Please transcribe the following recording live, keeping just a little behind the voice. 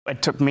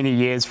It took many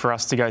years for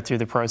us to go through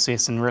the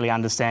process and really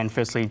understand,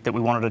 firstly, that we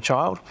wanted a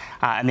child,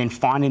 and then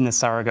finding the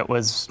surrogate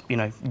was,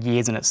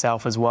 years in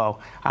itself as well.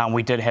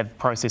 We did have a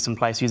process in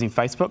place using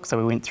Facebook, so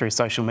we went through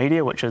social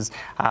media, which is,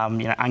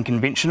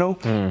 unconventional,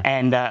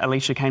 and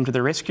Aleisha came to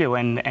the rescue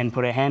and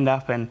put her hand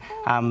up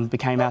and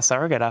became our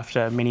surrogate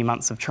after many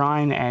months of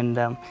trying,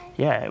 and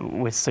yeah,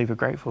 we're super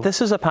grateful.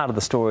 This is a part of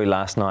the story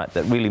last night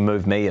that really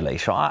moved me,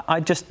 Aleisha.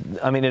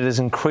 I mean, it is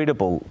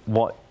incredible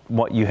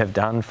what you have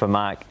done for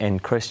Mark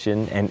and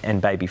Christian and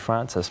baby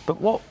Francis,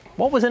 but what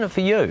was in it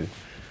for you?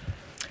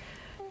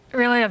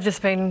 Really, I've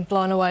just been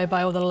blown away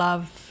by all the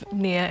love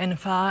near and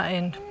far,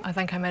 and I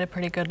think I made a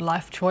pretty good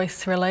life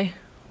choice, really,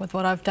 with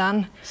what I've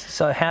done.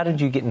 So how did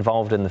you get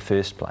involved in the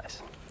first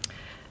place?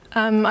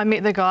 I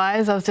met the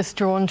guys. I was just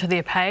drawn to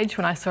their page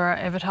when I saw it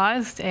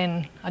advertised,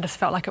 and I just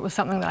felt like it was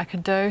something that I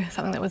could do,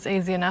 something that was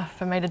easy enough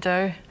for me to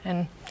do,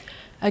 and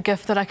a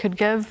gift that I could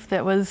give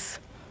that was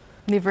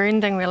never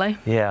ending, really.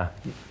 Yeah.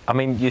 I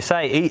mean, you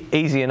say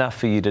easy enough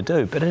for you to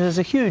do, but it is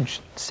a huge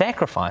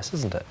sacrifice,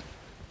 isn't it?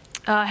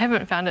 I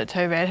haven't found it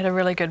too bad. I had a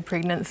really good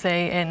pregnancy,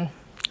 and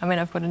I mean,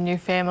 I've got a new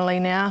family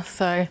now,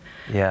 so...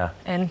 Yeah.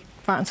 And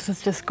Francis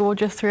is just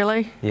gorgeous,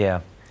 really.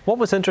 Yeah. What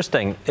was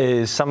interesting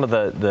is some of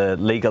the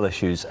legal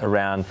issues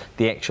around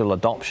the actual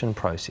adoption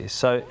process.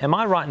 So am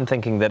I right in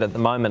thinking that at the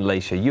moment,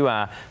 Aleisha, you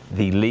are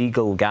the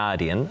legal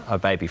guardian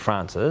of baby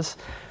Francis,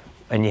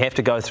 and you have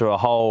to go through a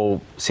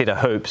whole set of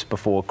hoops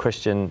before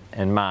Christian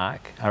and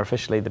Mark are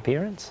officially the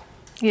parents?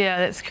 Yeah,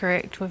 that's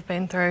correct. We've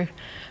been through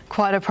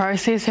quite a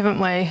process, haven't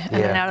we?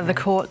 In and out of the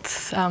courts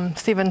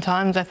 7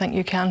 times, I think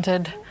you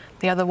counted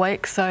the other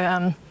week.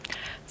 So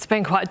it's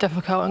been quite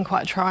difficult and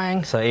quite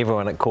trying. So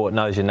everyone at court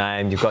knows your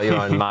name, you've got your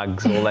own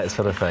mugs, all that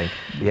sort of thing.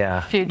 Yeah.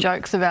 A few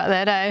jokes about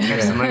that, eh?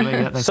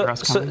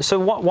 Absolutely. So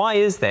why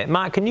is that?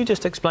 Mark, can you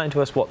just explain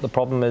to us what the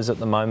problem is at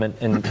the moment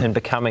in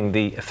becoming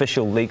the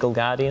official legal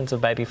guardians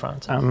of baby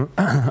Francis?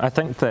 I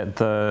think that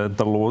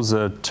the laws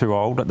are too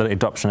old. The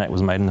Adoption Act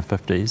was made in the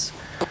 50s.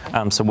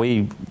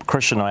 So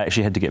Christian and I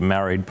actually had to get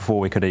married before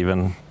we could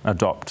even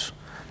adopt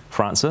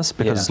Francis,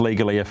 because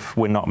legally, if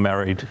we're not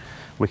married,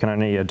 we can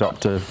only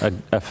adopt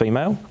a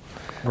female.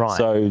 Right.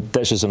 So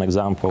that's just an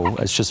example.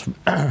 It's just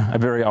a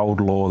very old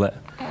law that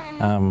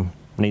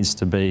needs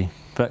to be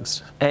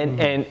fixed.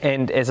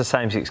 And as a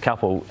same-sex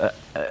couple,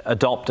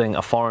 adopting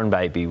a foreign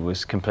baby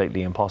was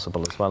completely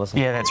impossible as well, isn't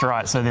it? Yeah, that's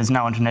right. So there's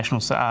no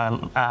international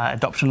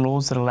adoption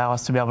laws that allow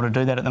us to be able to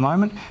do that at the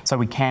moment. So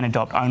we can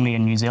adopt only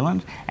in New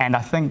Zealand. And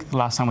I think the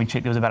last time we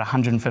checked, there was about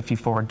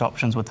 154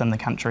 adoptions within the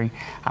country.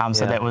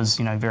 So that was,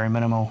 very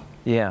minimal.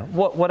 Yeah.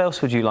 What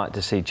else would you like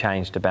to see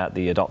changed about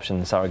the adoption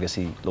and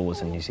surrogacy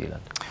laws in New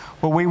Zealand?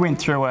 Well, we went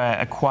through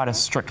quite a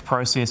strict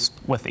process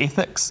with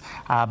ethics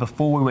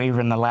before we were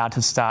even allowed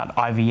to start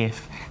IVF.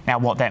 Now,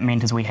 what that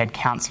meant is we had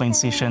counselling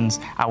sessions,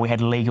 we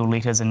had legal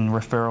letters and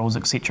referrals,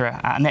 etc.,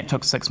 and that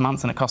took 6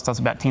 months, and it cost us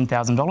about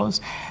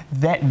 $10,000.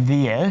 That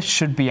there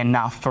should be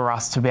enough for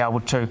us to be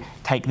able to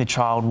take the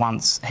child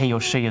once he or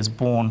she is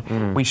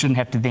born. We shouldn't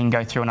have to then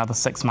go through another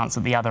 6 months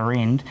at the other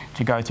end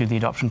to go through the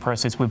adoption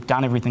process. We've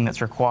done everything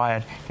that's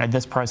required.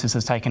 This process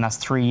has taken us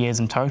 3 years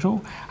in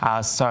total,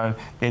 so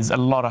there's a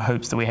lot of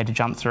hoops that we had to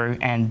jump through,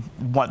 and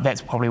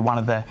that's probably one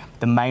of the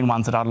main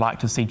ones that I'd like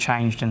to see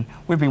changed. And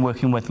we've been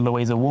working with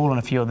Louisa Wall and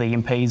a few of the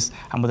MPs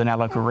within our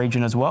local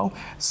region as well.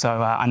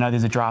 So I know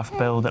there's a draft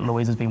bill that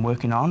Louisa's been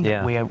working on.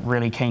 Yeah. We are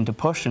really keen to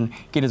push and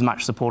get as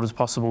much support as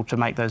possible to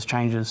make those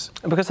changes.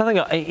 Because I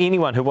think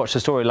anyone who watched the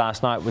story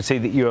last night would see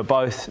that you are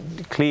both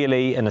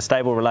clearly in a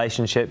stable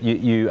relationship.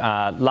 You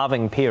are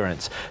loving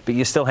parents, but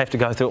you still have to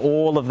go through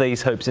all of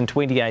these hoops in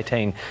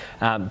 2018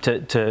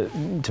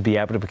 to be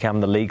able to become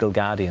the legal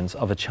guardians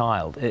of a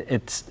child.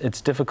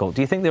 It's difficult.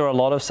 Do you think there are a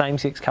lot of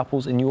same-sex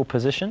couples in your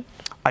position?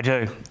 I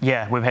do,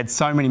 yeah. We've had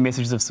so many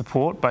messages of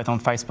support, both on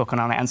Facebook and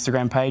on our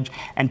Instagram page,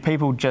 and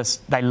people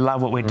they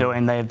love what we're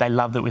doing. They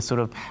love that we're sort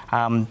of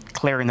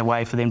clearing the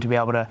way for them to be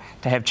able to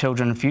have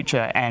children in the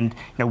future. And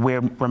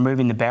we're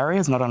removing the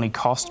barriers, not only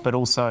cost, but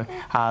also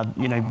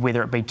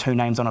whether it be 2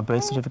 names on a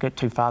birth certificate,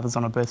 2 fathers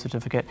on a birth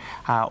certificate,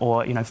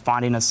 or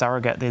finding a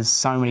surrogate. There's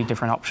so many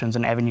different options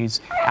and avenues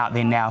out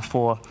there now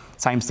for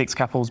same-sex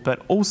couples, but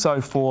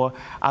also for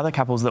other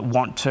couples that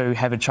want to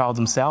have a child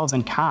themselves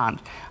and can't.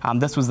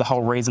 This was the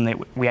whole reason that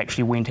we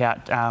actually went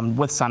out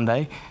with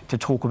Sunday to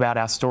talk about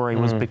our story,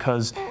 was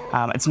because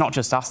it's not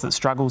just us that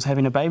struggles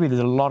having a baby. There's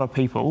a lot of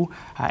people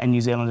in New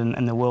Zealand and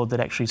in the world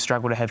that actually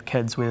struggle to have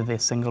kids, whether they're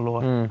single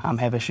or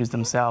have issues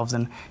themselves.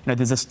 And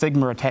there's a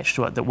stigma attached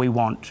to it that we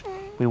want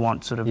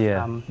sort of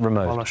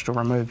abolished or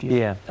removed.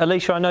 Yeah.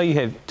 Aleisha, I know you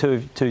have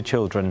two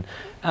children.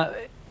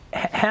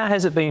 How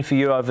has it been for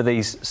you over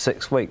these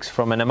 6 weeks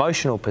from an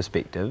emotional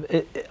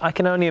perspective? I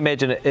can only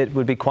imagine it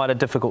would be quite a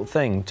difficult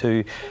thing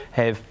to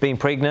have been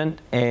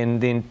pregnant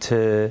and then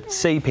to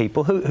see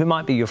people who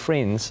might be your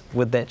friends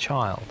with that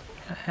child.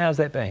 How's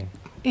that been?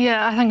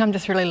 Yeah, I think I'm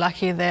just really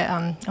lucky that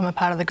I'm a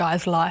part of the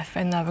guy's life,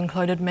 and they've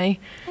included me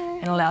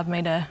and allowed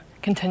me to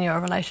continue a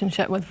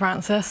relationship with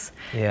Francis.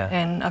 Yeah.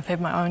 And I've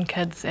had my own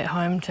kids at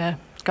home to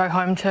go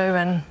home to,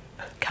 and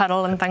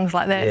cuddle and things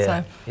like that.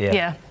 So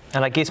yeah.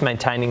 And I guess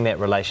maintaining that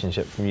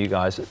relationship from you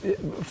guys,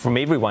 from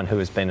everyone who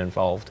has been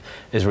involved,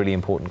 is really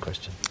important,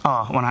 Christian.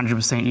 Oh,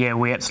 100%. Yeah,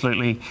 we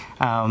absolutely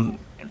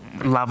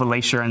love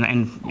Aleisha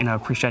and you know,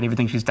 appreciate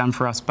everything she's done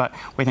for us, but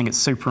we think it's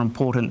super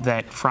important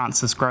that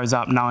Francis grows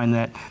up knowing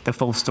that the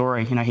full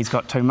story. You know, he's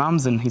got 2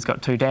 mums and he's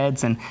got 2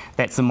 dads, and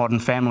that's a modern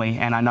family.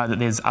 And I know that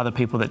there's other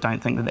people that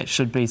don't think that that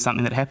should be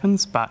something that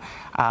happens, but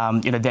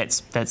you know,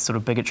 that's sort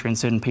of bigotry in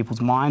certain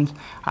people's mind.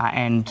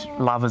 And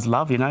love is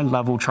love. You know,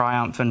 love will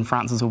triumph, and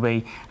Francis will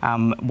be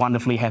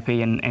wonderfully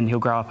happy, and he'll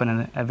grow up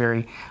in a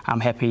very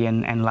happy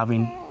and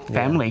loving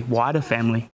family, wider family.